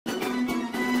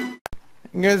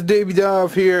You guys, Davey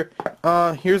here.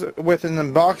 Here's with an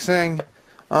unboxing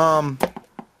of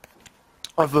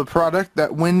a product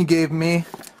that Wynn gave me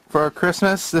for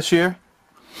Christmas this year.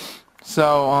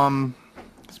 So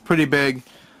it's pretty big.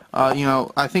 You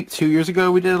know, I think 2 years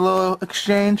ago we did a little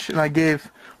exchange, and I gave,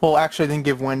 well, actually I didn't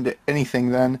give Wynn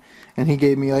anything then, and he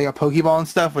gave me like a Pokeball and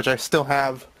stuff, which I still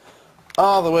have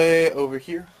all the way over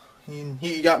here.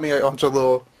 He got me a bunch of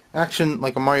little action,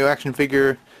 like a Mario action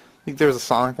figure. I think there was a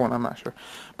Sonic one, I'm not sure.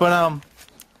 But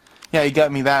yeah, he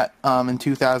got me that in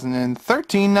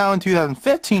 2013. Now in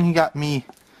 2015 he got me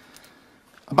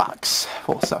a box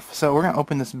full of stuff. So we're gonna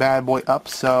open this bad boy up.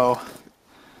 So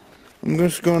I'm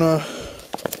just gonna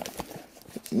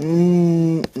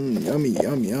yummy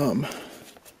yum yum.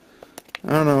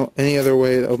 I don't know any other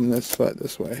way to open this but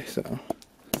this way. So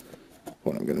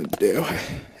what I'm gonna do,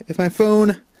 if my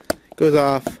phone goes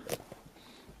off,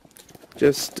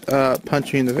 just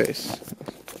punch me in the face.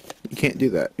 You can't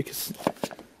do that because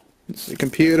it's a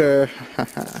computer.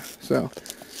 So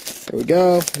there we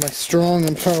go. My strong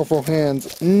and powerful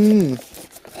hands. Yummy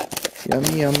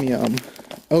yum yum.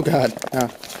 Oh god.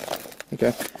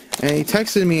 Okay. And he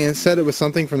texted me and said it was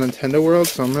something from Nintendo World,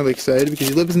 so I'm really excited because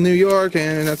he lives in New York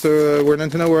and that's where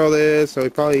Nintendo World is. So he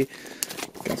probably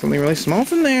got something really small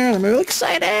from there. I'm really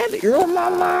excited. Your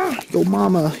mama. Your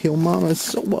mama is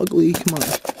so ugly. Come on.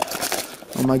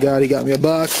 Oh my god, he got me a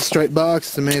box, a striped box.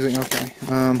 It's amazing. Okay.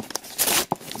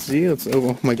 Let's see.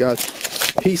 Oh my god.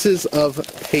 Pieces of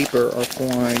paper are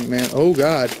flying, man. Oh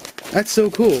god. That's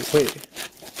so cool. Wait.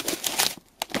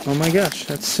 Oh my gosh,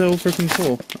 that's so freaking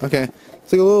cool. Okay.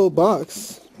 It's like a little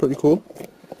box. Pretty cool.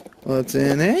 What's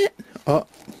in it? Oh,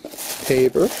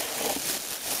 paper.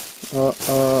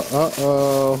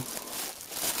 Uh-oh.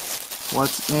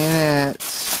 What's in it?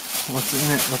 What's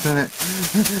in it? What's in it?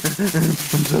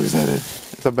 I'm so excited.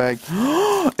 It's a bag.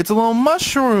 It's a little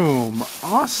mushroom.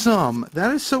 Awesome.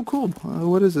 That is so cool.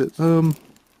 What is it? Oh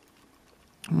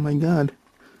my god.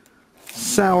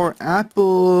 Sour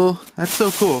apple. That's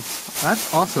so cool.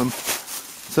 That's awesome.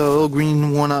 It's a little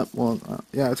green one-up. Well,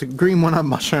 yeah, it's a green one-up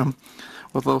mushroom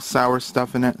with a little sour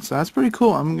stuff in it. So that's pretty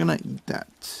cool. I'm gonna eat that.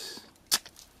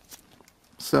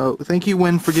 So thank you,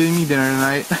 Wynn, for giving me dinner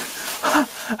tonight.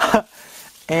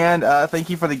 And thank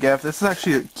you for the gift. This is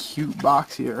actually a cute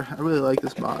box here. I really like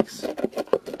this box. I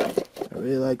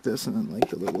really like this, and then like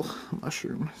the little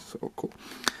mushroom. So cool.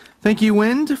 Thank you,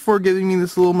 Wynn, for giving me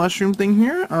this little mushroom thing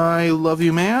here. I love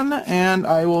you, man, and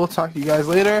I will talk to you guys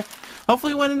later.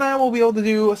 Hopefully, Wynn and I will be able to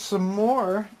do some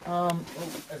more.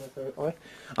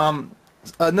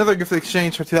 Another gift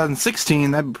exchange for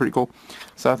 2016. That'd be pretty cool.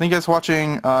 So thank you guys for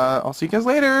watching. I'll see you guys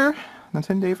later.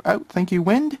 Nintendo Dave out. Thank you,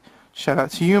 Wynn. Shout out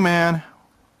to you, man.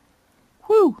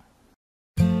 Woo!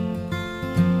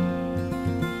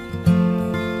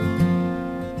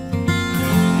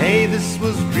 Hey, this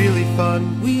was really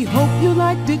fun. We hope you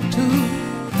liked it too.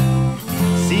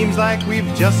 Seems like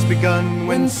we've just begun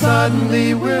when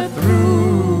suddenly we're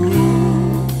through.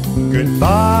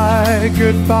 Goodbye,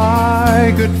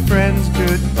 goodbye, good friends,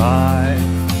 goodbye.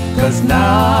 'Cause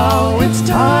now it's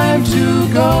time to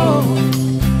go.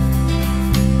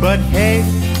 But hey,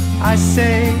 I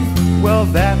say, well,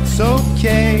 that's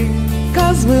okay.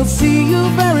 'Cause we'll see you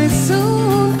very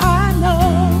soon, I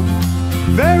know.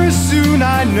 Very soon,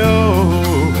 I know.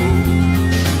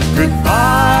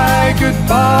 Goodbye,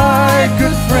 goodbye,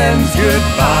 good friends,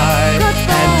 goodbye.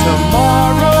 And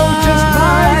tomorrow, just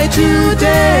like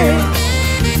today,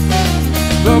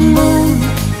 the moon,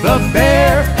 the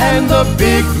bear, and the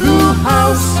big blue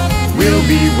house will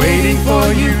be waiting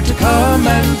for you to come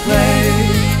and play.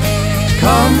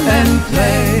 Come and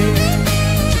play,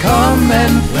 come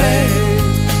and play.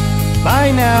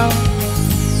 Bye now.